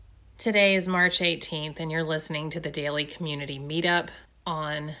Today is March 18th, and you're listening to the Daily Community Meetup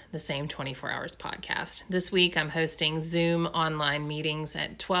on the Same 24 Hours podcast. This week, I'm hosting Zoom online meetings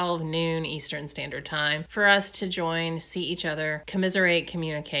at 12 noon Eastern Standard Time for us to join, see each other, commiserate,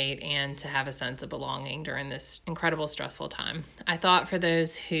 communicate, and to have a sense of belonging during this incredible, stressful time. I thought for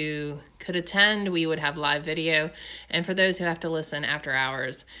those who could attend, we would have live video, and for those who have to listen after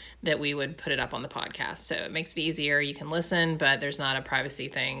hours, that we would put it up on the podcast. So it makes it easier. You can listen, but there's not a privacy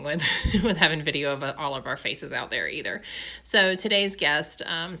thing with, with having video of all of our faces out there either. So today's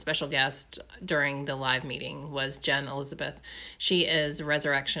special guest during the live meeting was Jen Elizabeth. She is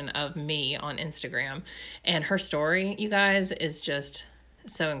Resurrection of Me on Instagram. And her story, you guys, is just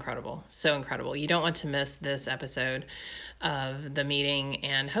so incredible. So incredible. You don't want to miss this episode of the meeting,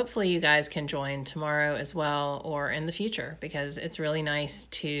 and hopefully you guys can join tomorrow as well or in the future, because it's really nice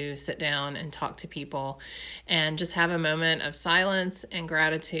to sit down and talk to people and just have a moment of silence and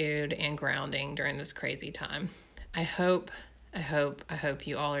gratitude and grounding during this crazy time. I hope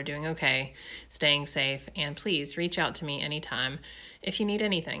you all are doing okay, staying safe, and please reach out to me anytime if you need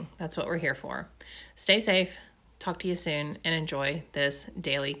anything. That's what we're here for. Stay safe, talk to you soon, and enjoy this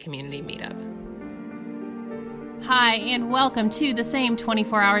daily community meetup. Hi, and welcome to the Same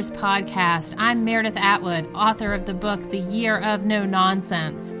 24 Hours podcast. I'm Meredith Atwood, author of the book, The Year of No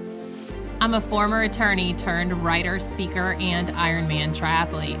Nonsense. I'm a former attorney turned writer, speaker, and Ironman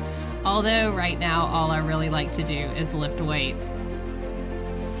triathlete. Although right now, all I really like to do is lift weights.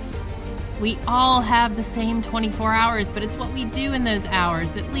 We all have the same 24 hours, but it's what we do in those hours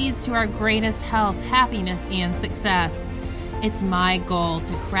that leads to our greatest health, happiness, and success. It's my goal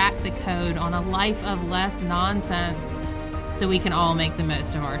to crack the code on a life of less nonsense so we can all make the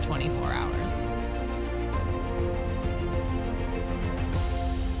most of our 24 hours.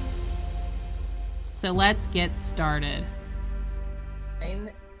 So let's get started.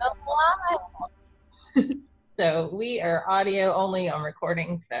 So we are audio only on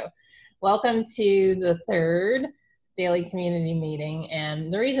recording. So welcome to the third daily community meeting.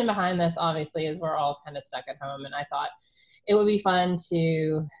 And the reason behind this, obviously, is we're all kind of stuck at home. And I thought it would be fun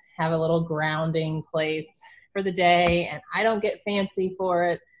to have a little grounding place for the day. And I don't get fancy for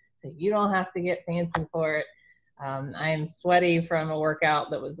it, so you don't have to get fancy for it. I am sweaty from a workout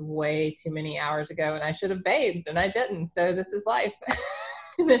that was way too many hours ago, and I should have bathed, and I didn't. So this is life.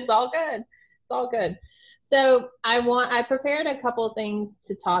 And it's all good. It's all good. So I prepared a couple of things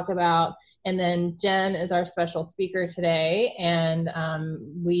to talk about, and then Jen is our special speaker today, and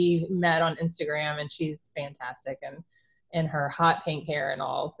we met on Instagram, and she's fantastic and her hot pink hair and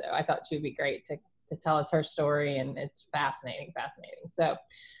all. So I thought she would be great to tell us her story, and it's fascinating. So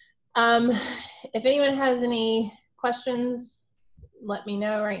if anyone has any questions, let me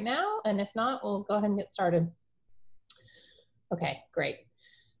know right now, and if not, we'll go ahead and get started. Okay, great.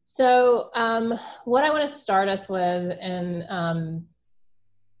 So what I want to start us with, and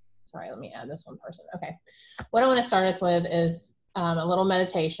sorry, let me add this one person. Okay, what I want to start us with is a little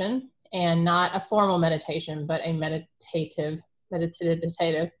meditation, and not a formal meditation, but a meditative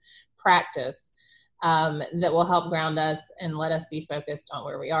practice that will help ground us and let us be focused on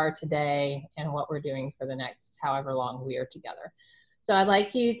where we are today and what we're doing for the next however long we are together. So I'd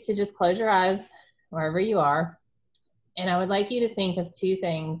like you to just close your eyes wherever you are, and I would like you to think of two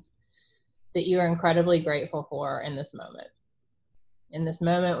things that you are incredibly grateful for in this moment. In this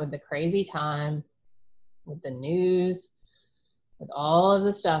moment with the crazy time, with the news, with all of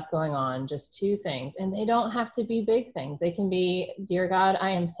the stuff going on, just two things. And they don't have to be big things. They can be, dear God,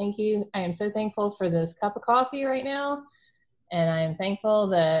 I am so thankful for this cup of coffee right now. And I am thankful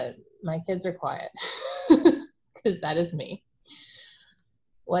that my kids are quiet, because that is me.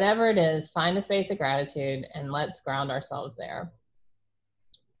 Whatever it is, find a space of gratitude and let's ground ourselves there.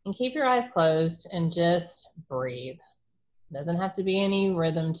 And keep your eyes closed and just breathe. Doesn't have to be any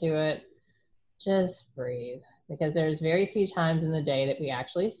rhythm to it. Just breathe. Because there's very few times in the day that we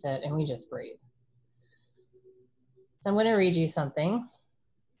actually sit and we just breathe. So I'm going to read you something,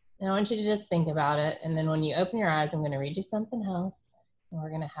 and I want you to just think about it. And then when you open your eyes, I'm going to read you something else, and we're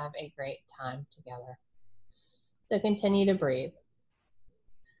going to have a great time together. So continue to breathe.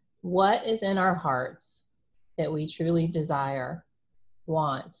 What is in our hearts that we truly desire,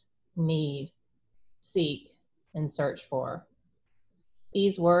 want, need, seek, and search for?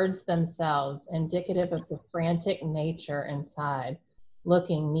 These words themselves, indicative of the frantic nature inside,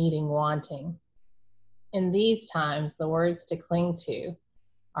 looking, needing, wanting. In these times, the words to cling to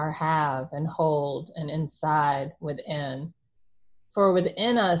are have and hold and inside, within. For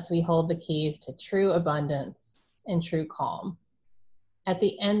within us, we hold the keys to true abundance and true calm. At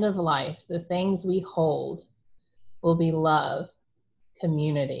the end of life, the things we hold will be love,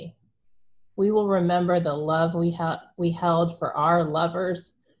 community, We will remember the love we held for our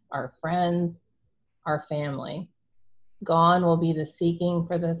lovers, our friends, our family. Gone will be the seeking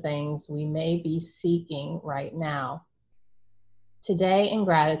for the things we may be seeking right now. Today, in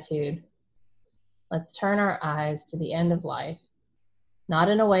gratitude, let's turn our eyes to the end of life, not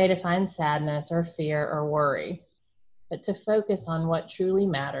in a way to find sadness or fear or worry, but to focus on what truly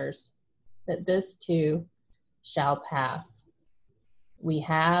matters, that this too shall pass.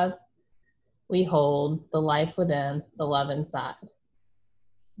 We hold the life within, the love inside.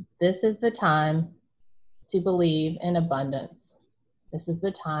 This is the time to believe in abundance. This is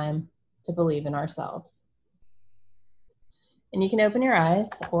the time to believe in ourselves. And you can open your eyes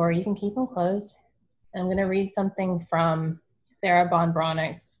or you can keep them closed. I'm going to read something from Sarah Von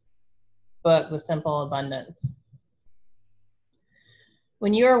Braunick's book, The Simple Abundance.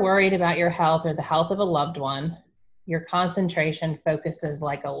 When you are worried about your health or the health of a loved one, your concentration focuses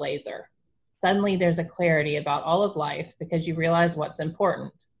like a laser. Suddenly there's a clarity about all of life because you realize what's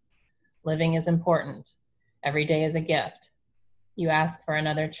important. Living is important. Every day is a gift. You ask for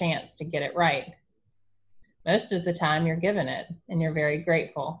another chance to get it right. Most of the time you're given it and you're very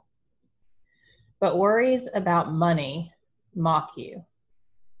grateful. But worries about money mock you.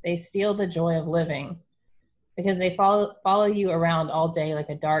 They steal the joy of living because they follow you around all day like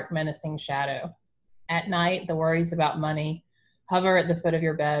a dark, menacing shadow. At night, the worries about money hover at the foot of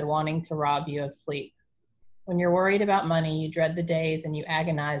your bed, wanting to rob you of sleep. When you're worried about money, you dread the days and you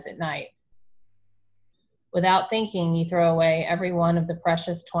agonize at night. Without thinking, you throw away every one of the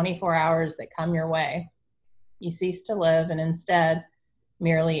precious 24 hours that come your way. You cease to live and instead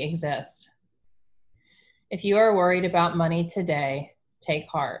merely exist. If you are worried about money today, take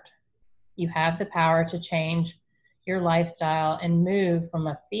heart. You have the power to change your lifestyle and move from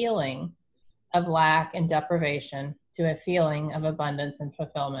a feeling of lack and deprivation to a feeling of abundance and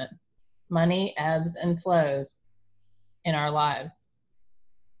fulfillment. Money ebbs and flows in our lives.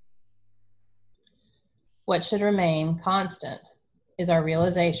 What should remain constant is our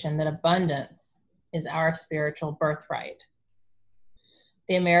realization that abundance is our spiritual birthright.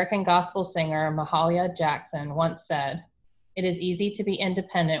 The American gospel singer Mahalia Jackson once said, "It is easy to be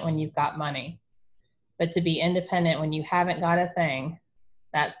independent when you've got money, but to be independent when you haven't got a thing,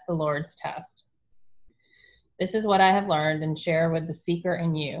 that's the Lord's test." This is what I have learned and share with the seeker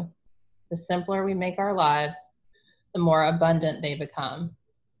in you. The simpler we make our lives, the more abundant they become.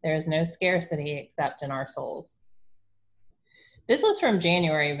 There is no scarcity except in our souls. This was from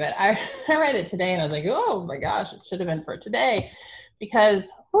January, but I read it today and I was like, oh my gosh, it should have been for today because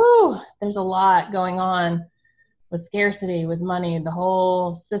there's a lot going on with scarcity, with money. The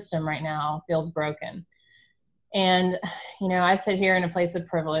whole system right now feels broken. And, I sit here in a place of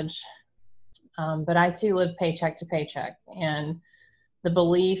privilege, but I too live paycheck to paycheck. And the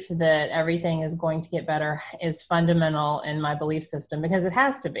belief that everything is going to get better is fundamental in my belief system because it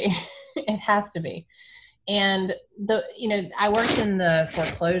has to be. It has to be. And I worked in the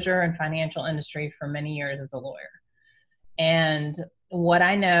foreclosure and financial industry for many years as a lawyer. And what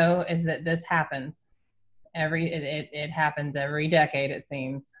I know is that this happens it happens every decade, it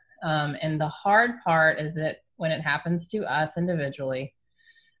seems. And the hard part is that when it happens to us individually,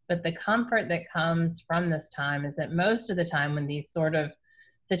 but the comfort that comes from this time is that most of the time when these sort of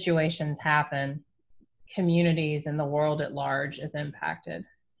situations happen, communities and the world at large is impacted.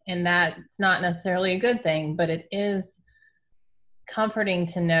 And that's not necessarily a good thing, but it is comforting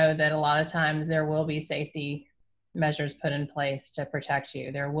to know that a lot of times there will be safety measures put in place to protect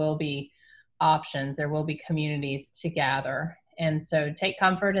you. There will be options, there will be communities to gather. And so take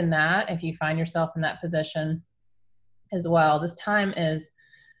comfort in that if you find yourself in that position as well. This time is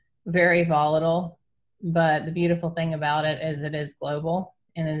very volatile, but the beautiful thing about it is global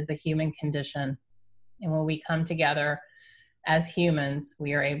and it is a human condition. And when we come together as humans,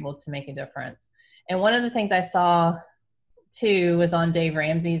 we are able to make a difference. And one of the things I saw too was on Dave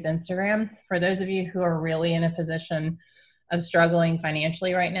Ramsey's Instagram. For those of you who are really in a position of struggling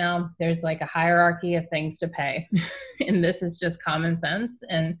financially right now, there's like a hierarchy of things to pay. And this is just common sense.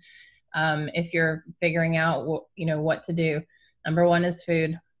 And if you're figuring out what to do, number one is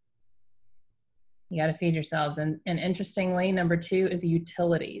food. You got to feed yourselves. And interestingly, number two is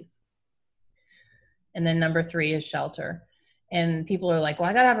utilities. And then number three is shelter. And people are like, well,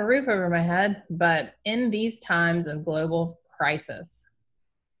 I got to have a roof over my head. But in these times of global crisis,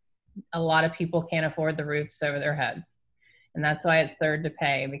 a lot of people can't afford the roofs over their heads. And that's why it's third to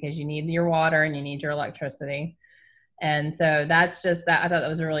pay, because you need your water and you need your electricity. And so that's just that. I thought that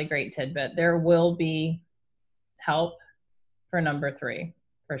was a really great tidbit. There will be help for number three,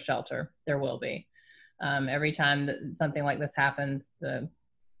 for shelter. There will be. Every time that something like this happens, the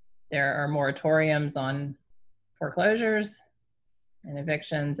There are moratoriums on foreclosures and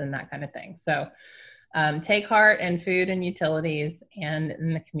evictions and that kind of thing. So take heart in food and utilities and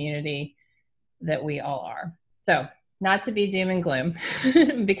in the community that we all are. So not to be doom and gloom,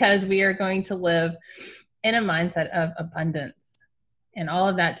 because we are going to live in a mindset of abundance. And all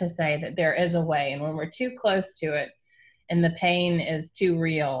of that to say that there is a way. And when we're too close to it and the pain is too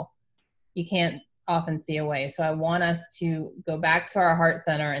real, you can't often see a way. So I want us to go back to our heart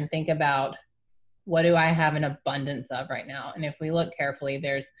center and think about, what do I have an abundance of right now? And if we look carefully,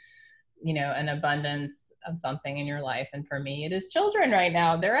 there's, an abundance of something in your life. And for me, it is children right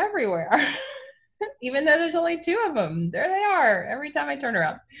now. They're everywhere. Even though there's only 2 of them, there they are every time I turn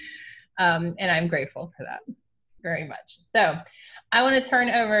around. And I'm grateful for that very much. So I want to turn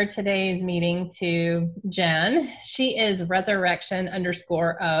over today's meeting to Jen. She is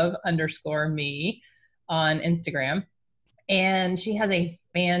resurrection_of_me on Instagram. And she has a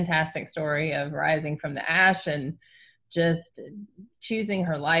fantastic story of rising from the ash and just choosing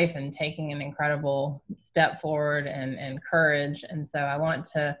her life and taking an incredible step forward and courage. And so I want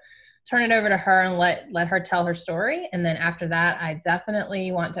to turn it over to her and let her tell her story. And then after that, I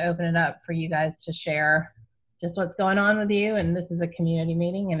definitely want to open it up for you guys to share just what's going on with you. And this is a community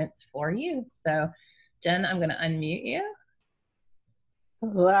meeting and it's for you. So Jen, I'm going to unmute you.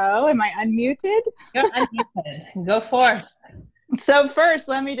 Hello, am I unmuted? You're unmuted. Go for it. So first,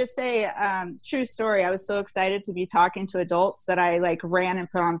 let me just say, true story. I was so excited to be talking to adults that I ran and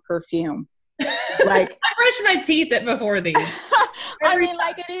put on perfume. I brush my teeth before these. I mean,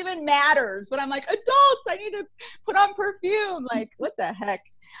 it even matters, but I'm like, adults, I need to put on perfume. What the heck?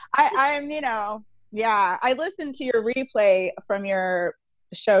 I'm, yeah, I listened to your replay from your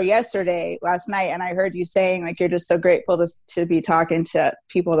show last night, and I heard you saying you're just so grateful to be talking to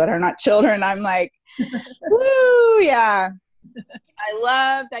people that are not children. I'm like, woo, yeah. I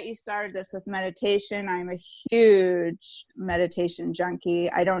love that you started this with meditation. I'm a huge meditation junkie.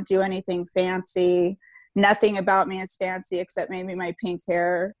 I don't do anything fancy. Nothing about me is fancy except maybe my pink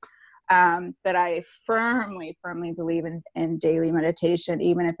hair. But I firmly believe in daily meditation,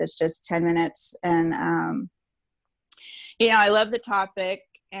 even if it's just 10 minutes. And, I love the topic,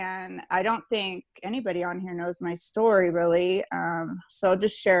 and I don't think anybody on here knows my story really. So I'll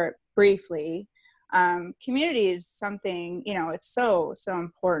just share it briefly. Community is something, it's so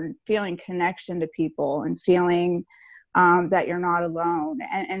important, feeling connection to people and feeling that you're not alone.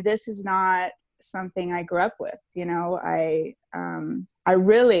 And this is not something I grew up with. I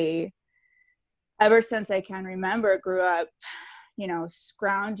really, ever since I can remember, grew up,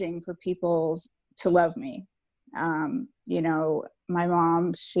 scrounging for people to love me. My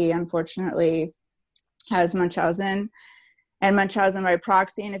mom, she unfortunately has Munchausen. And Munchausen by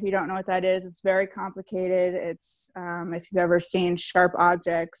proxy, and if you don't know what that is, it's very complicated. It's if you've ever seen Sharp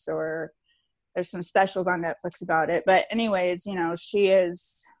Objects, or there's some specials on Netflix about it. But anyways, she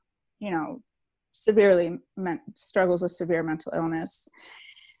is, struggles with severe mental illness.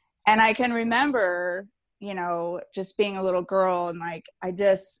 And I can remember, just being a little girl and I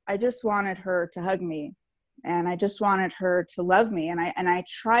just wanted her to hug me. And I just wanted her to love me. And I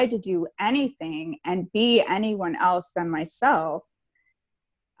tried to do anything and be anyone else than myself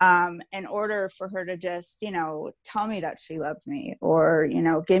in order for her to just, tell me that she loved me or,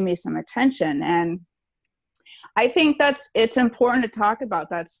 give me some attention. And I think it's important to talk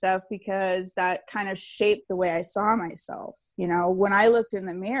about that stuff because that kind of shaped the way I saw myself. When I looked in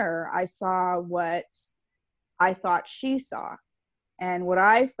the mirror, I saw what I thought she saw. And what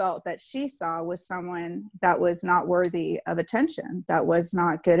I felt that she saw was someone that was not worthy of attention, that was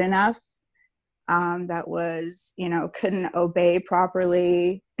not good enough, that was, couldn't obey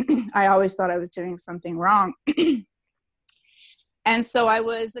properly. I always thought I was doing something wrong. And so I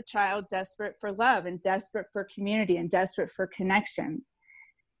was a child desperate for love and desperate for community and desperate for connection.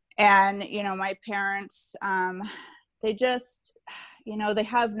 And, my parents, they just, they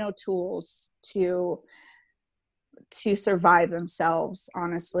have no tools to survive themselves,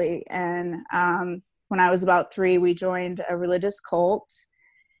 honestly. And when I was about 3, we joined a religious cult.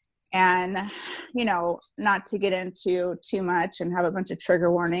 And, not to get into too much and have a bunch of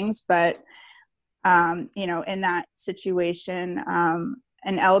trigger warnings, but, in that situation,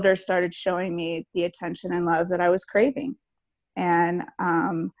 an elder started showing me the attention and love that I was craving. And,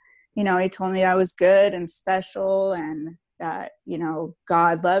 he told me I was good and special and that,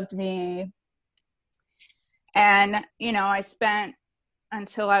 God loved me. And, I spent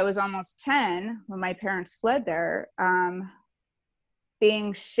until I was almost 10 when my parents fled there,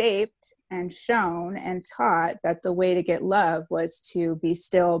 being shaped and shown and taught that the way to get love was to be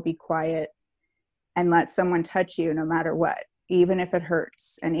still, be quiet, and let someone touch you no matter what. even if it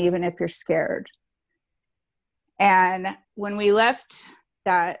hurts and even if you're scared. And when we left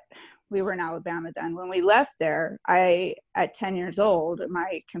that, we were in Alabama then. When we left there, at 10 years old,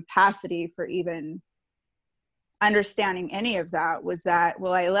 my capacity for even understanding any of that was that,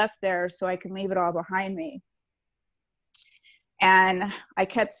 well, I left there so I can leave it all behind me. And I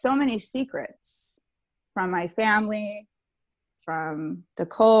kept so many secrets from my family, from the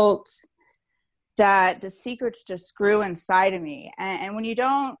cult, that the secrets just grew inside of me. And when you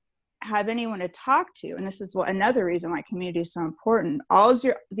don't have anyone to talk to, and this is another reason why community is so important,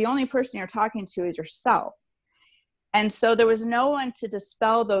 the only person you're talking to is yourself. And so there was no one to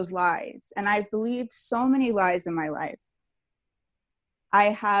dispel those lies. And I believed so many lies in my life. I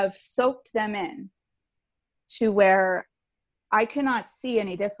have soaked them in to where I cannot see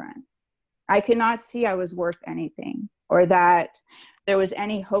any different. I could not see I was worth anything or that there was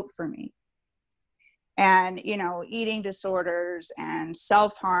any hope for me. And, eating disorders and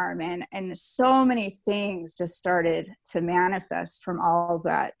self-harm and so many things just started to manifest from all of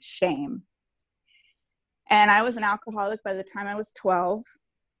that shame. And I was an alcoholic by the time I was 12.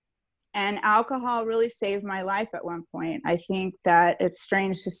 And alcohol really saved my life at one point. I think that it's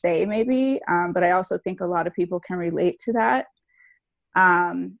strange to say maybe, but I also think a lot of people can relate to that.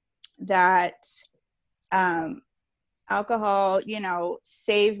 Alcohol,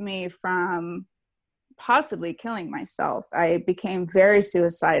 saved me from possibly killing myself. I became very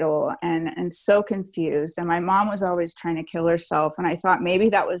suicidal and so confused. And my mom was always trying to kill herself. And I thought maybe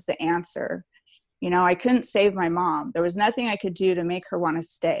that was the answer. I couldn't save my mom. There was nothing I could do to make her want to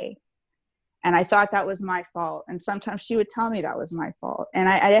stay. And I thought that was my fault. And sometimes she would tell me that was my fault. And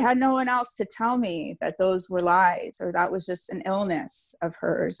I had no one else to tell me that those were lies or that was just an illness of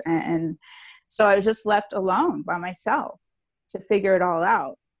hers. And so I was just left alone by myself to figure it all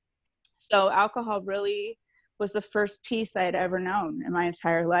out. So alcohol really was the first peace I had ever known in my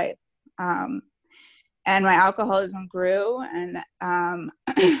entire life. And my alcoholism grew, and,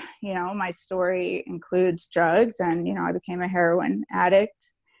 my story includes drugs, and, I became a heroin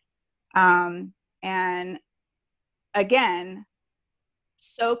addict. And again,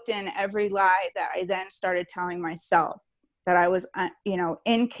 soaked in every lie that I then started telling myself, that I was,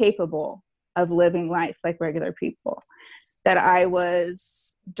 incapable of living life like regular people, that I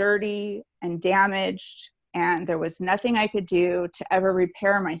was dirty and damaged, and there was nothing I could do to ever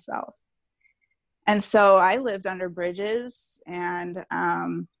repair myself. And so I lived under bridges and,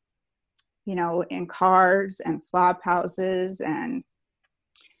 in cars and flop houses, and,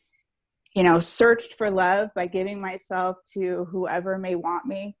 searched for love by giving myself to whoever may want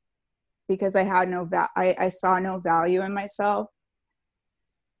me, because I had I saw no value in myself.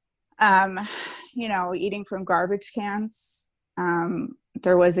 Eating from garbage cans.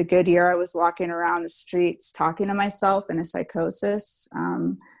 There was a good year I was walking around the streets talking to myself in a psychosis.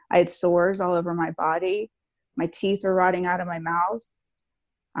 I had sores all over my body. My teeth were rotting out of my mouth.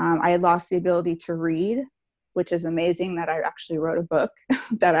 I had lost the ability to read, which is amazing that I actually wrote a book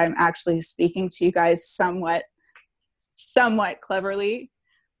that I'm actually speaking to you guys somewhat cleverly.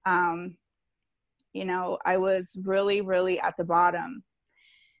 I was really, really at the bottom.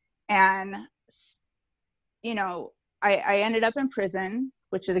 And, I ended up in prison,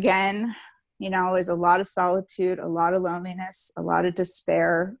 which is, again, is a lot of solitude, a lot of loneliness, a lot of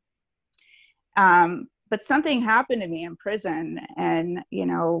despair. But something happened to me in prison, and,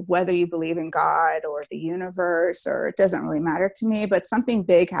 whether you believe in God or the universe, or it doesn't really matter to me, but something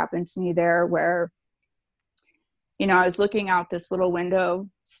big happened to me there where, I was looking out this little window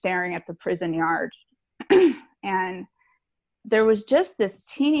staring at the prison yard, and there was just this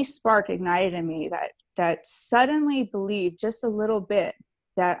teeny spark ignited in me that suddenly believed just a little bit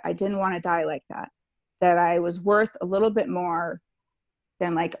that I didn't want to die like that I was worth a little bit more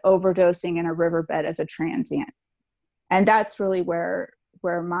than like overdosing in a riverbed as a transient. And that's really where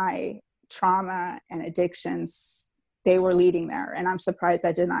my trauma and addictions, they were leading there. And I'm surprised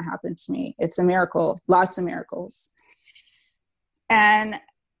that did not happen to me. It's a miracle, lots of miracles. And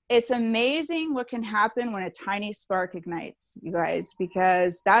it's amazing what can happen when a tiny spark ignites, you guys,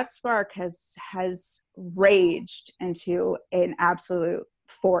 because that spark has raged into an absolute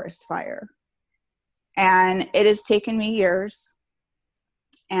forest fire. And it has taken me years.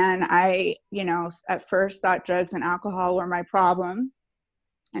 And I, at first thought drugs and alcohol were my problem.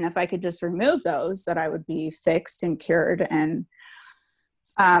 And if I could just remove those, that I would be fixed and cured. And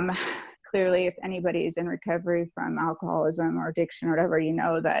clearly, if anybody's in recovery from alcoholism or addiction or whatever,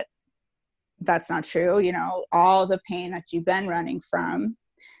 that that's not true. All the pain that you've been running from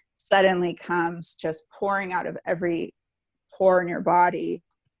suddenly comes just pouring out of every pore in your body.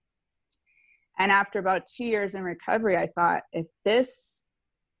 And after about 2 years in recovery, I thought, if this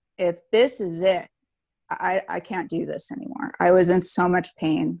is it, I can't do this anymore. I was in so much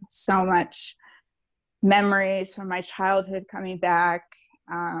pain, so much memories from my childhood coming back,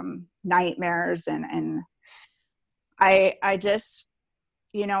 nightmares. And I just,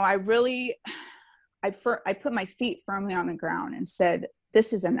 I really, I put my feet firmly on the ground and said,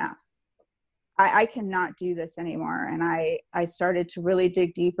 this is enough. I cannot do this anymore. And I started to really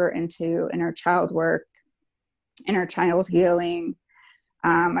dig deeper into inner child work, inner child healing.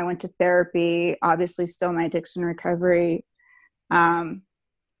 I went to therapy, obviously still my addiction recovery. And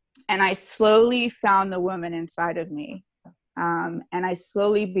I slowly found the woman inside of me. And I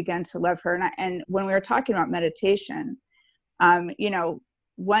slowly began to love her. And when we were talking about meditation,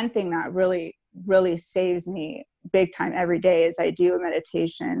 one thing that really, really saves me big time every day is I do a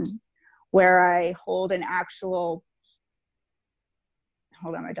meditation where I hold an actual,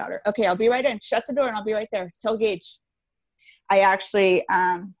 hold on, my daughter. Okay, I'll be right in. Shut the door and I'll be right there. Tell Gage. I actually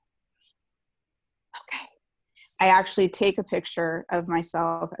take a picture of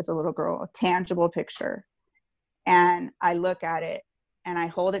myself as a little girl, a tangible picture. And I look at it and I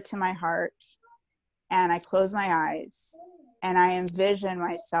hold it to my heart and I close my eyes and I envision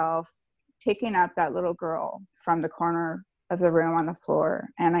myself picking up that little girl from the corner of the room on the floor.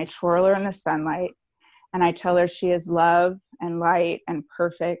 And I twirl her in the sunlight and I tell her she is love and light and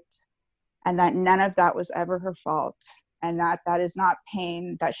perfect, and that none of that was ever her fault, and that is not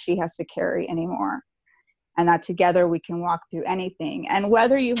pain that she has to carry anymore, and that together we can walk through anything. And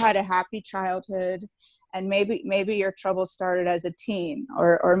whether you had a happy childhood, and maybe your trouble started as a teen,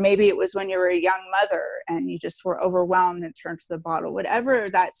 or maybe it was when you were a young mother and you just were overwhelmed and turned to the bottle, whatever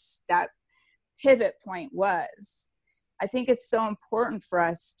that pivot point was, I think it's so important for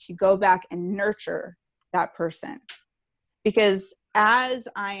us to go back and nurture that person. Because as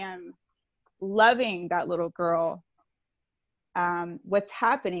I am loving that little girl, what's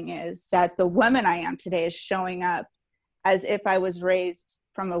happening is that the woman I am today is showing up as if I was raised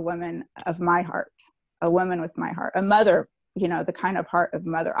from a woman of my heart, a woman with my heart, a mother, the kind of heart of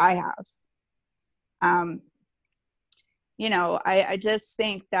mother I have. I just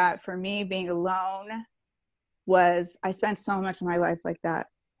think that for me, being alone I spent so much of my life like that.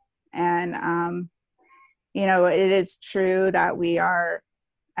 And, it is true that we are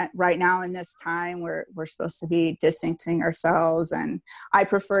right now in this time we're supposed to be distancing ourselves. And I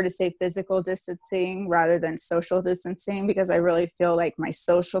prefer to say physical distancing rather than social distancing, because I really feel like my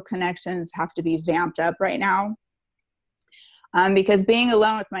social connections have to be vamped up right now. Because being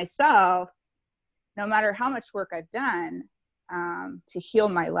alone with myself, no matter how much work I've done to heal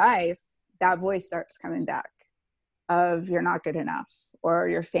my life, that voice starts coming back of you're not good enough, or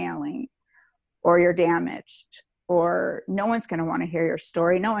you're failing, or you're damaged, or no one's going to want to hear your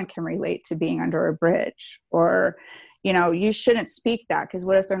story. No one can relate to being under a bridge, or, you shouldn't speak that because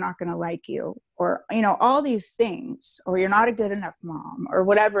what if they're not going to like you, or, all these things, or you're not a good enough mom, or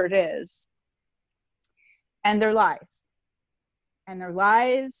whatever it is. And they're lies.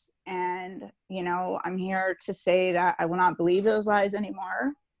 And I'm here to say that I will not believe those lies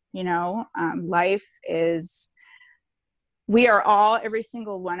anymore. Life is, we are all, every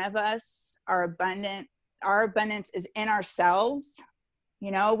single one of us are abundant. Our abundance is in ourselves.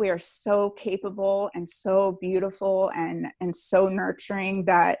 We are so capable and so beautiful and so nurturing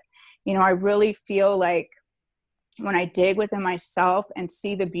that, I really feel like when I dig within myself and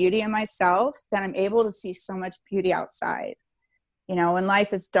see the beauty in myself, then I'm able to see so much beauty outside. When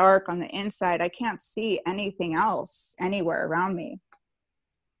life is dark on the inside, I can't see anything else anywhere around me.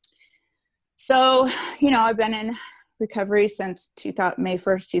 So, I've been in recovery since May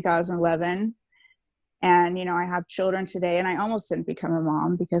 1st, 2011. And, I have children today, and I almost didn't become a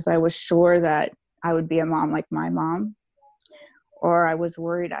mom because I was sure that I would be a mom like my mom, or I was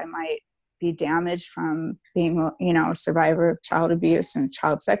worried I might be damaged from being, a survivor of child abuse and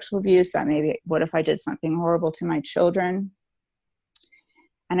child sexual abuse, that maybe, what if I did something horrible to my children?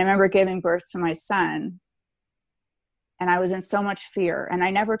 And I remember giving birth to my son, and I was in so much fear, and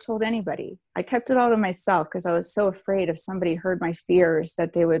I never told anybody. I kept it all to myself because I was so afraid if somebody heard my fears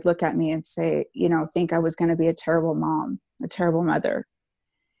that they would look at me and say, think I was going to be a terrible mom, a terrible mother.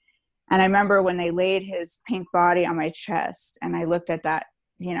 And I remember when they laid his pink body on my chest and I looked at that,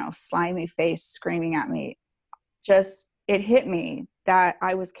 slimy face screaming at me, it hit me that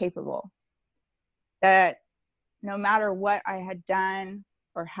I was capable, that no matter what I had done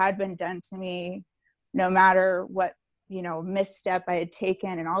or had been done to me, no matter what, misstep I had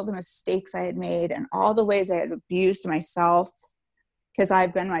taken and all the mistakes I had made and all the ways I had abused myself, because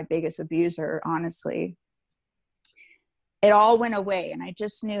I've been my biggest abuser, honestly, it all went away. And I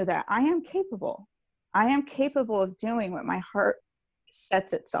just knew that I am capable. I am capable of doing what my heart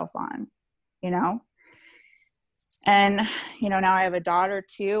sets itself on, you know? And, you know, now I have a daughter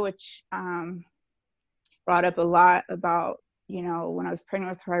too, which brought up a lot about, you know, when I was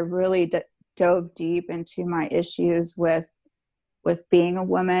pregnant with her, I really dove deep into my issues with being a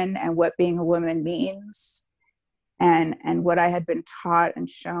woman and what being a woman means, and what I had been taught and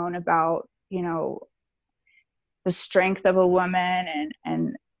shown about, you know, the strength of a woman,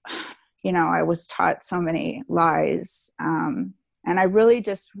 and you know, I was taught so many lies, and I really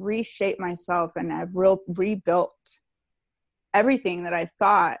just reshaped myself, and I've rebuilt everything that I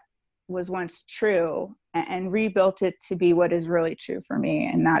thought was once true, and rebuilt it to be what is really true for me.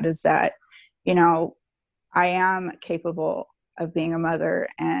 And that is that, you know, I am capable of being a mother,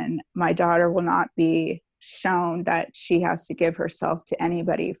 and my daughter will not be shown that she has to give herself to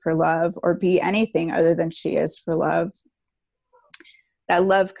anybody for love or be anything other than she is for love. That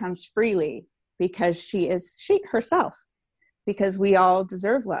love comes freely because she is she herself, because we all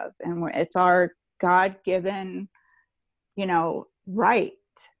deserve love, and it's our God-given, you know, right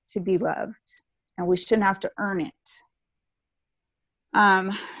to be loved, and we shouldn't have to earn it.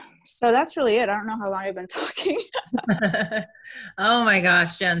 So that's really it. I don't know how long I've been talking. Oh my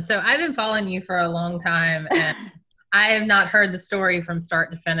gosh, Jen. So I've been following you for a long time, and I have not heard the story from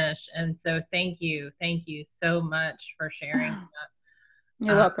start to finish. And so thank you so much for sharing that.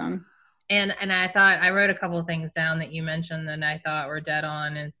 You're welcome. And I thought, I wrote a couple of things down that you mentioned that I thought were dead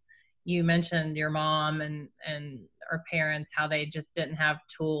on. Is you mentioned your mom and our parents, how they just didn't have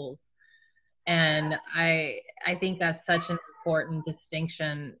tools. And I think that's such an important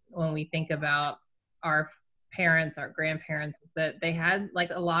distinction when we think about our parents, our grandparents, is that they had,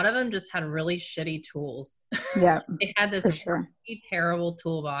 like, a lot of them just had really shitty tools. Yeah, they had this sure. really terrible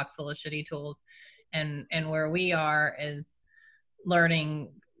toolbox full of shitty tools. And where we are is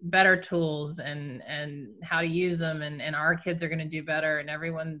learning better tools and how to use them, and our kids are going to do better, and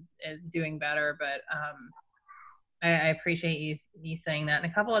everyone is doing better. But I appreciate you saying that.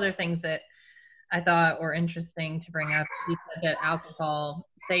 And a couple other things that I thought were interesting to bring up. You said that alcohol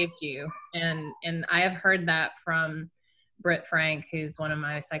saved you. And I have heard that from Britt Frank, who's one of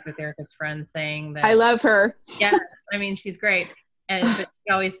my psychotherapist friends, saying that. I love her. Yeah, I mean, she's great. But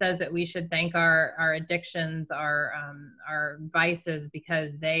she always says that we should thank our addictions, our vices,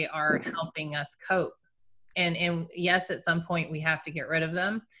 because they are helping us cope. And yes, at some point we have to get rid of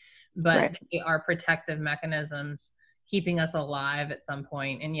them, but right. They are protective mechanisms keeping us alive at some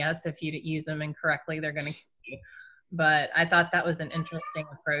point. And yes, if you use them incorrectly, they're going to kill you. But I thought that was an interesting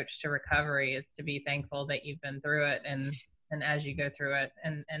approach to recovery, is to be thankful that you've been through it, and as you go through it.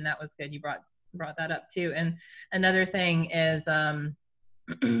 And that was good. You brought that up too. And another thing is,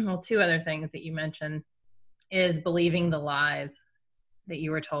 well, two other things that you mentioned is believing the lies that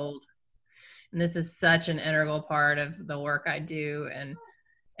you were told. And this is such an integral part of the work I do, and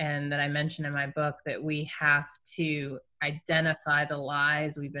that I mentioned in my book, that we have to identify the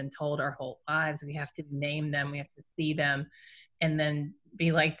lies we've been told our whole lives. We have to name them. We have to see them, and then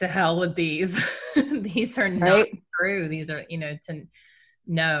be like, to hell with these. These are not true. These are, to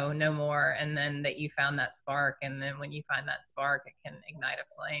no more. And then that you found that spark. And then when you find that spark, it can ignite a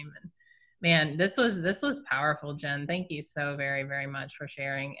flame. And man, this was powerful, Jen. Thank you so very, very much for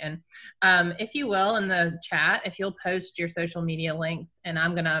sharing. And if you will, in the chat, if you'll post your social media links, and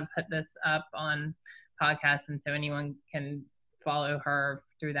I'm going to put this up on podcast, and so anyone can follow her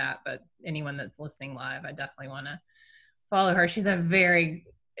through that. But anyone that's listening live, I definitely want to follow her. She's a very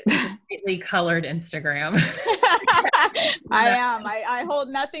brightly colored Instagram. I am. I hold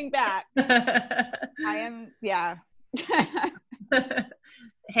nothing back. I am. Yeah.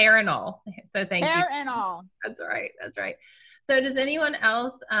 Hair and all. So thank you. Hair and all. That's right. So does anyone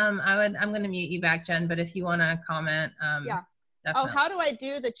else, I'm going to mute you back, Jen, but if you want to comment. Yeah. Definitely. Oh, how do I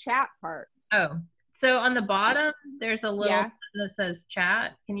do the chat part? Oh, so on the bottom, there's a little button that says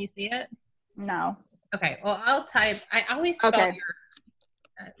chat. Can you see it? No. Okay. Well, I'll type. I always spell your,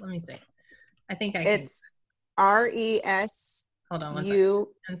 let me see. I think I can. It's RES. Hold on one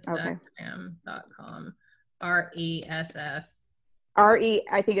second. Instagram.com. RESS.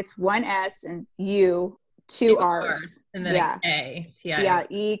 I think it's one S and U, two R's. And then a K. T-I-O-N. Yeah,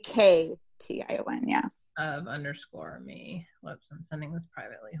 EKTION, yeah. Of _me. Whoops, I'm sending this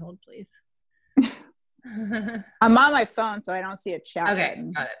privately. Hold, please. I'm on my phone, so I don't see a chat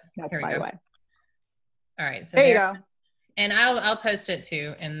button. Got it. That's by the way. All right. So there you go. And I'll post it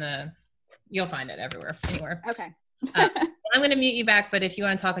too you'll find it anywhere. Okay. I'm going to mute you back, but if you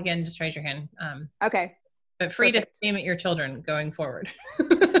want to talk again, just raise your hand. Okay. But free to scream at your children going forward.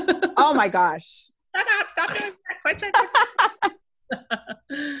 Oh my gosh. Stop doing that. Quite that.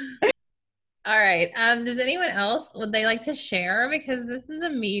 All right. Does anyone else, would they like to share? Because this is a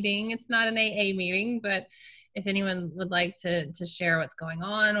meeting. It's not an AA meeting, but if anyone would like to share what's going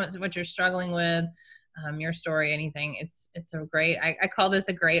on, what you're struggling with, your story, anything, it's a great, I call this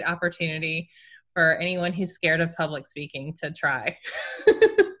a great opportunity for anyone who's scared of public speaking to try.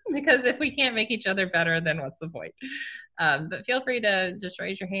 Because if we can't make each other better, then what's the point? But feel free to just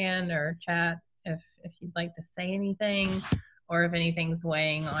raise your hand or chat if you'd like to say anything, or if anything's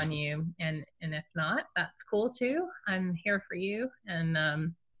weighing on you. And if not, that's cool too. I'm here for you.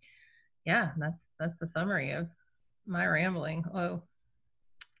 And yeah, that's the summary of my rambling. Oh,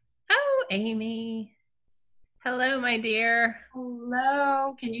 Amy. Hello, my dear.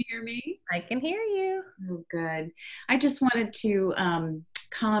 Hello, can you hear me? I can hear you. Oh, good. I just wanted to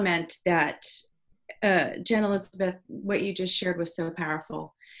comment that, Jen Elizabeth, what you just shared was so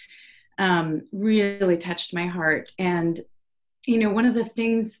powerful. Really touched my heart. And, you know, one of the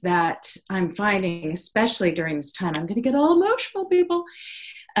things that I'm finding, especially during this time, I'm going to get all emotional, people.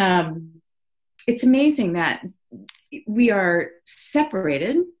 It's amazing that we are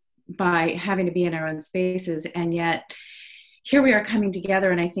separated by having to be in our own spaces, and yet here we are coming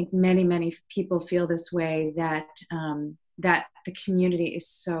together. And I think many people feel this way, that that the community is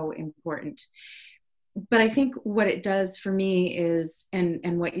so important. But I think what it does for me is,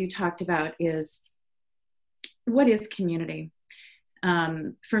 and what you talked about is, what is community?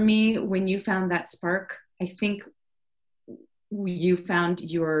 For me, when you found that spark, I think you found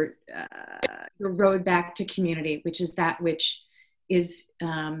your road back to community, which is that which is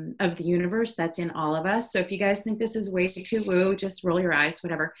of the universe that's in all of us. So if you guys think this is way too woo, just roll your eyes,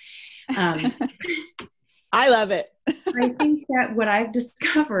 whatever. I love it. I think that what I've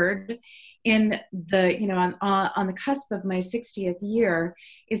discovered in the, you know, on the cusp of my 60th year,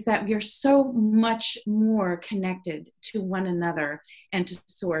 is that we are so much more connected to one another and to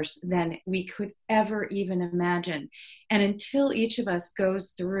source than we could ever even imagine. And until each of us goes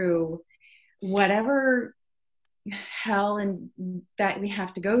through whatever hell and that we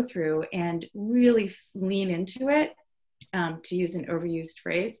have to go through and really lean into it, to use an overused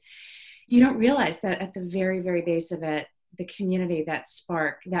phrase, you don't realize that at the very base of it, the community, that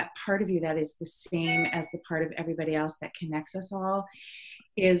spark, that part of you that is the same as the part of everybody else that connects us all,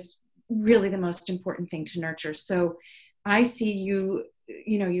 is really the most important thing to nurture. So I see you,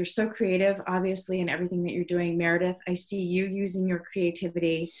 you know, you're so creative, obviously, in everything that you're doing. Meredith, I see you using your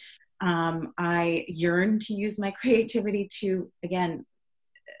creativity. I yearn to use my creativity to, again,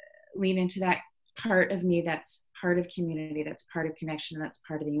 lean into that part of me that's part of community, that's part of connection, that's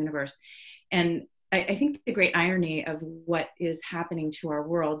part of the universe. And I think the great irony of what is happening to our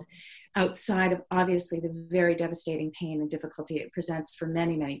world, outside of obviously the very devastating pain and difficulty it presents for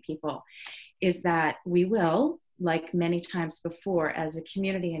many people, is that we will, like many times before, as a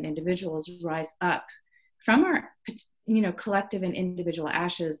community and individuals, rise up from our, you know, collective and individual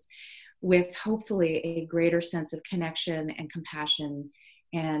ashes with hopefully a greater sense of connection and compassion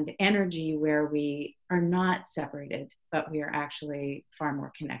and energy, where we are not separated, but we are actually far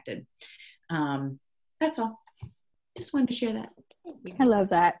more connected. That's all. Just wanted to share that. I love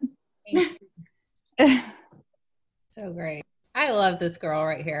that. So great. I love this girl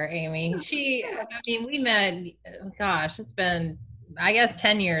right here, Amy. I mean, we met, gosh, it's been, I guess,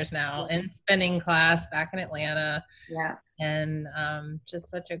 10 years now, in spinning class back in Atlanta. Yeah. And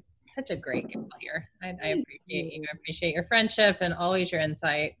just such a great gal here. I appreciate you. I appreciate your friendship and always your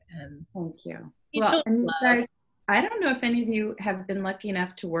insight. And thank you. Well, and you guys, I don't know if any of you have been lucky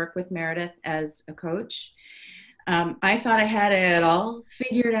enough to work with Meredith as a coach. I thought I had it all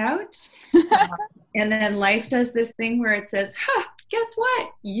figured out. And then life does this thing where it says, guess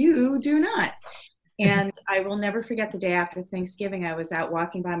what? You do not. And I will never forget the day after Thanksgiving. I was out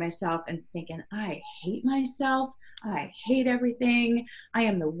walking by myself and thinking, I hate myself. I hate everything. I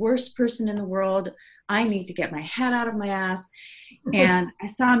am the worst person in the world. I need to get my head out of my ass. And I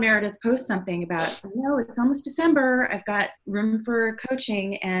saw Meredith post something about, it's almost December. I've got room for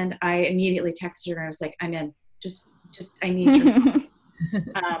coaching. And I immediately texted her and I was like, I'm in. Just I need your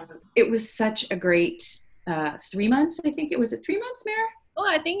help. It was such a great 3 months. I think it was 3 months, Mare? Well,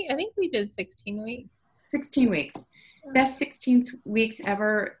 I think we did 16 weeks. 16 weeks. Best 16 weeks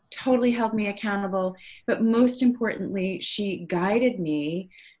ever. Totally held me accountable. But most importantly, she guided me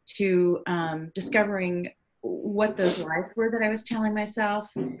to discovering what those lies were that I was telling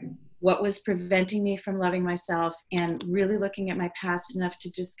myself, what was preventing me from loving myself, and really looking at my past enough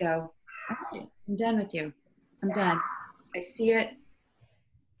to just go, okay, I'm done with you. I'm done. I see it.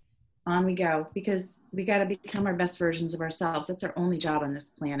 On we go. Because we got to become our best versions of ourselves. That's our only job on this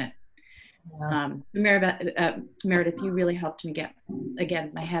planet. Meredith, you really helped me get,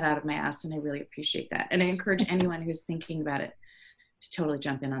 again, my head out of my ass, and I really appreciate that. And I encourage anyone who's thinking about it to totally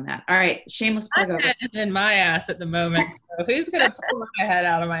jump in on that. All right, shameless plug over. My head is in my ass at the moment, so who's going to pull my head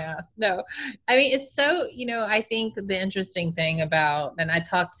out of my ass? No, I mean, it's so, I think the interesting thing about, and I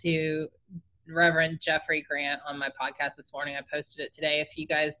talked to Reverend Jeffrey Grant on my podcast this morning. I posted it today. If you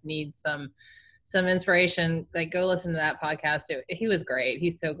guys need some inspiration, like, go listen to that podcast. He was great.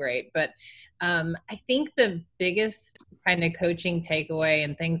 He's so great. But I think the biggest kind of coaching takeaway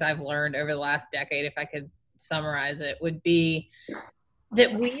and things I've learned over the last decade, if I could summarize it, would be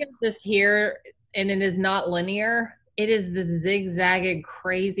that we are just here, and it is not linear. It is the zigzagged,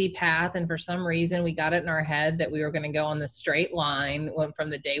 crazy path. And for some reason, we got it in our head that we were going to go on the straight line from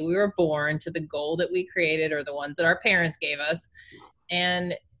the day we were born to the goal that we created, or the ones that our parents gave us.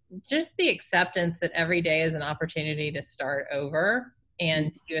 And just the acceptance that every day is an opportunity to start over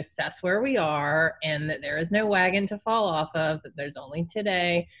and to assess where we are, and that there is no wagon to fall off of, that there's only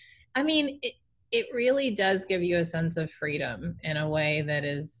today. I mean, it really does give you a sense of freedom in a way that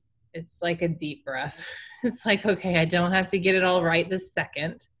is, it's like a deep breath. It's like, okay, I don't have to get it all right this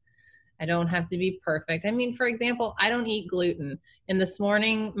second. I don't have to be perfect. I mean, for example, I don't eat gluten. And this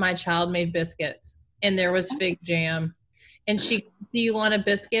morning, my child made biscuits, and there was fig jam. And she, do you want a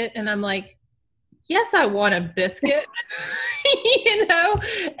biscuit? And I'm like, yes, I want a biscuit.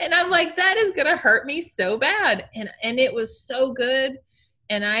 And I'm like, that is going to hurt me so bad. And it was so good.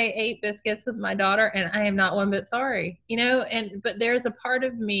 And I ate biscuits with my daughter, and I am not one bit sorry, but there's a part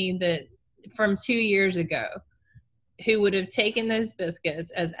of me that from 2 years ago who would have taken those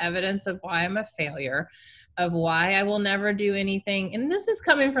biscuits as evidence of why I'm a failure, of why I will never do anything. And this is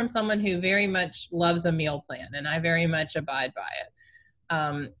coming from someone who very much loves a meal plan, and I very much abide by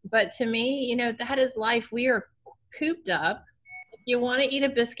it. But to me, that is life. We are cooped up. If you want to eat a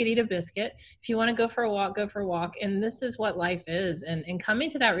biscuit, eat a biscuit. If you want to go for a walk, go for a walk. And this is what life is. And coming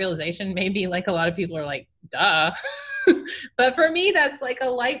to that realization, maybe like a lot of people are like, duh. But for me, that's like a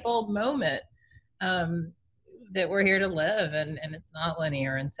light bulb moment, that we're here to live, and it's not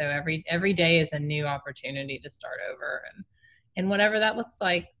linear. And so every day is a new opportunity to start over, and whatever that looks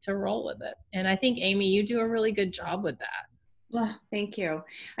like, to roll with it. And I think, Amy, you do a really good job with that. Well, thank you.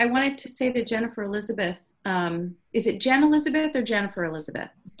 I wanted to say to Jennifer Elizabeth, is it Jen Elizabeth or Jennifer Elizabeth?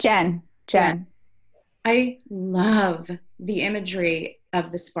 Jen. I love the imagery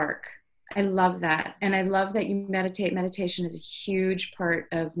of the spark. I love that. And I love that you meditate. Meditation is a huge part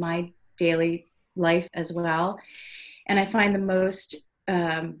of my daily life as well. And I find the most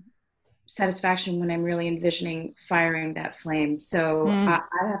satisfaction when I'm really envisioning firing that flame. So I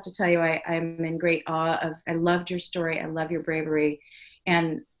have to tell you, I'm in great awe of, I loved your story. I love your bravery.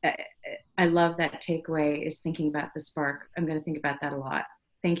 And I love that takeaway is thinking about the spark. I'm going to think about that a lot.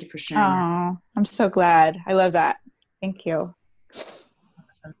 Thank you for sharing that. I'm so glad. I love that. Thank you. Awesome.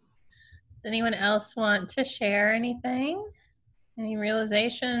 Does anyone else want to share anything? Any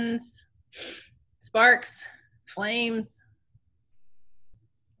realizations, sparks, flames,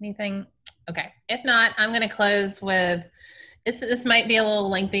 anything? Okay. If not, I'm going to close with, this might be a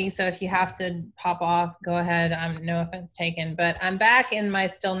little lengthy, so if you have to pop off, go ahead. No offense taken, but I'm back in my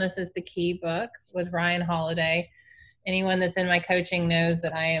Stillness is the Key book with Ryan Holiday. Anyone that's in my coaching knows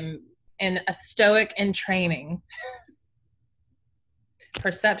that I am a stoic in training.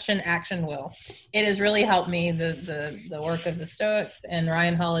 Perception, action, will. It has really helped me, the work of the Stoics, and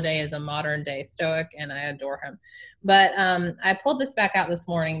Ryan Holiday is a modern day Stoic, and I adore him. But I pulled this back out this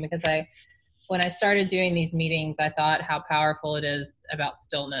morning because when I started doing these meetings, I thought how powerful it is about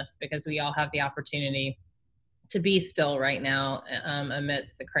stillness, because we all have the opportunity to be still right now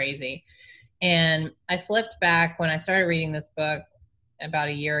amidst the crazy. And I flipped back when I started reading this book about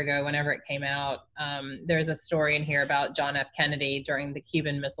a year ago, whenever it came out. There's a story in here about John F. Kennedy during the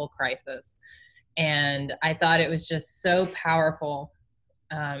Cuban Missile Crisis. And I thought it was just so powerful,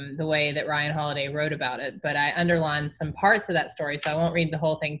 the way that Ryan Holiday wrote about it. But I underlined some parts of that story, so I won't read the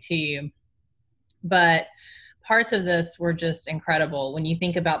whole thing to you. But parts of this were just incredible when you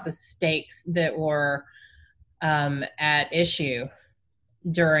think about the stakes that were at issue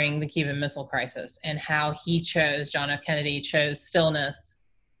during the Cuban Missile Crisis, and how John F. Kennedy chose stillness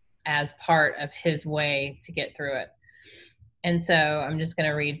as part of his way to get through it. And so I'm just going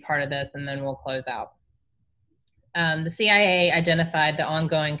to read part of this, and then we'll close out. The CIA identified the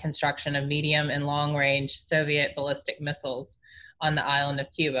ongoing construction of medium and long-range Soviet ballistic missiles on the island of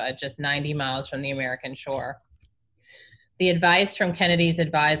Cuba, just 90 miles from the American shore. The advice from Kennedy's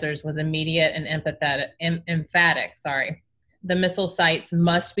advisors was immediate and emphatic. The missile sites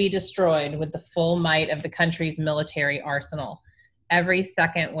must be destroyed with the full might of the country's military arsenal. Every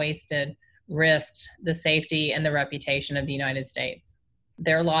second wasted risked the safety and the reputation of the United States.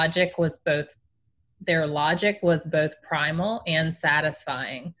 Their logic was both primal and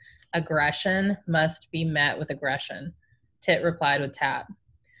satisfying. Aggression must be met with aggression. Tit replied with tat.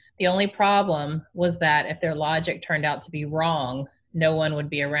 The only problem was that if their logic turned out to be wrong, no one would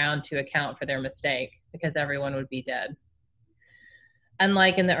be around to account for their mistake because everyone would be dead.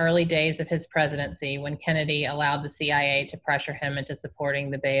 Unlike in the early days of his presidency, when Kennedy allowed the CIA to pressure him into supporting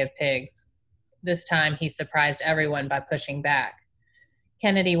the Bay of Pigs, this time he surprised everyone by pushing back.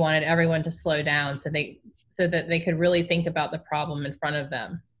 Kennedy wanted everyone to slow down so that they could really think about the problem in front of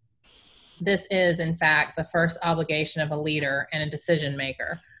them. This is, in fact, the first obligation of a leader and a decision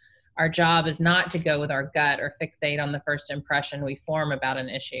maker. Our job is not to go with our gut or fixate on the first impression we form about an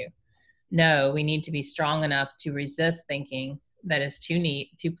issue. No, we need to be strong enough to resist thinking that is too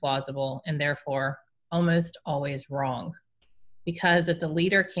neat, too plausible, and therefore almost always wrong. Because if the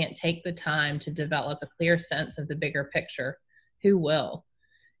leader can't take the time to develop a clear sense of the bigger picture, who will?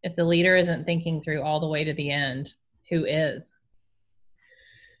 If the leader isn't thinking through all the way to the end, who is?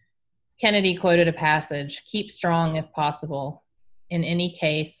 Kennedy quoted a passage, "Keep strong if possible. In any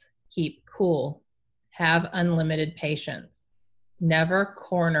case, keep cool. Have unlimited patience. Never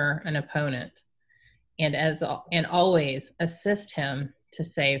corner an opponent. And always assist him to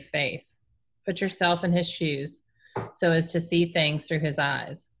save face. Put yourself in his shoes so as to see things through his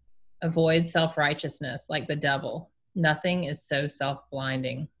eyes. Avoid self-righteousness like the devil. Nothing is so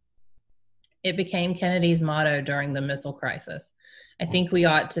self-blinding." It became Kennedy's motto during the missile crisis. "I think we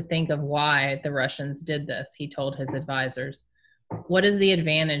ought to think of why the Russians did this," he told his advisors. "What is the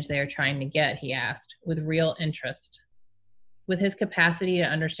advantage they are trying to get?" he asked, with real interest. With his capacity to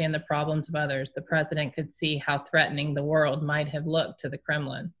understand the problems of others, the president could see how threatening the world might have looked to the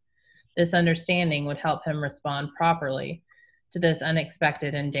Kremlin. This understanding would help him respond properly to this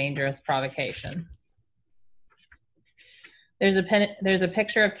unexpected and dangerous provocation. There's a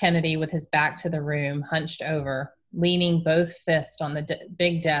picture of Kennedy with his back to the room, hunched over, leaning both fists on the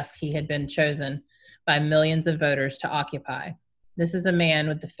big desk he had been chosen by millions of voters to occupy. This is a man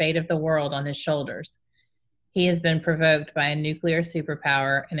with the fate of the world on his shoulders. He has been provoked by a nuclear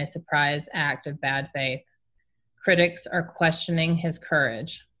superpower in a surprise act of bad faith. Critics are questioning his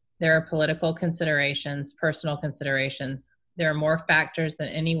courage. There are political considerations, personal considerations. There are more factors than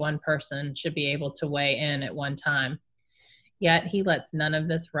any one person should be able to weigh in at one time. Yet he lets none of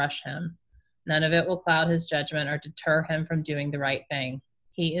this rush him. None of it will cloud his judgment or deter him from doing the right thing.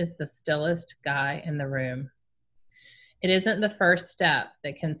 He is the stillest guy in the room. "It isn't the first step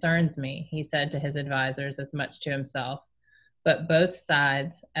that concerns me," he said to his advisors as much to himself, "but both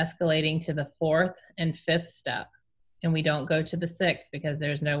sides escalating to the fourth and fifth step, and we don't go to the sixth because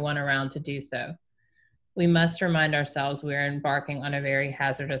there's no one around to do so. We must remind ourselves we are embarking on a very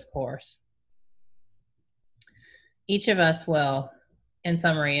hazardous course. Each of us will," in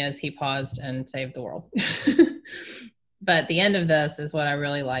summary, as he paused and saved the world. But the end of this is what I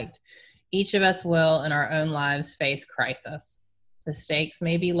really liked. "Each of us will in our own lives face crisis. The stakes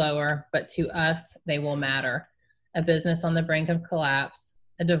may be lower, but to us, they will matter. A business on the brink of collapse,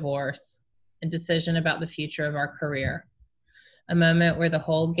 a divorce, a decision about the future of our career, a moment where the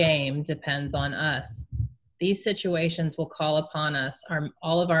whole game depends on us. These situations will call upon us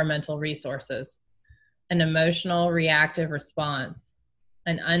all of our mental resources. An emotional, reactive response,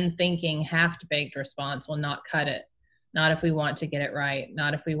 an unthinking, half-baked response will not cut it. Not if we want to get it right,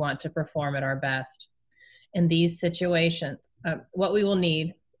 not if we want to perform at our best. In these situations, what we will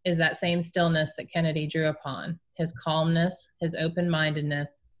need is that same stillness that Kennedy drew upon, his calmness, his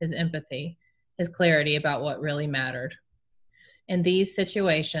open-mindedness, his empathy, his clarity about what really mattered. In these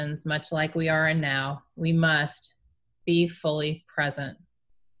situations, much like we are in now, we must be fully present.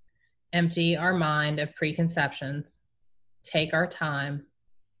 Empty our mind of preconceptions, take our time,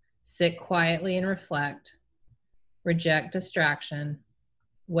 sit quietly and reflect, reject distraction,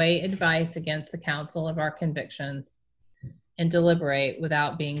 weigh advice against the counsel of our convictions, and deliberate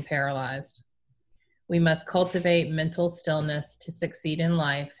without being paralyzed. We must cultivate mental stillness to succeed in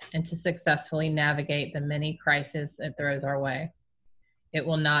life and to successfully navigate the many crises it throws our way. It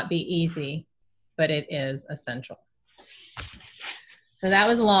will not be easy, but it is essential." So that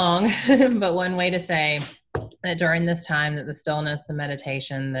was long, but one way to say that during this time, that the stillness, the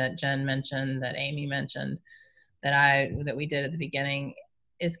meditation that Jen mentioned, that Amy mentioned, that we did at the beginning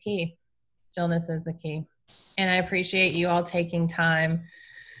is key. Stillness is the key. And I appreciate you all taking time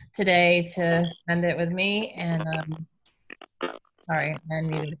today to spend it with me. And sorry, I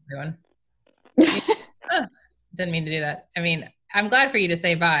unmuted everyone. Didn't mean to do that. I mean, I'm glad for you to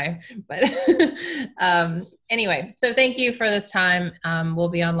say bye, but anyway, so thank you for this time. We'll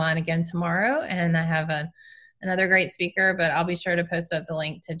be online again tomorrow, and I have another great speaker, but I'll be sure to post up the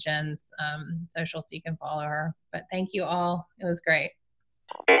link to Jen's social so you can follow her. But thank you all. It was great.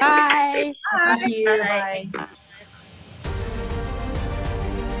 Bye. Thank you. Bye.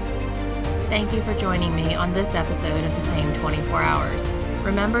 Thank you for joining me on this episode of The Same 24 Hours.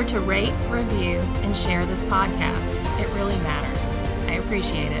 Remember to rate, review, and share this podcast. It really matters. I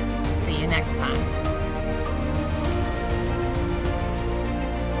appreciate it. See you next time.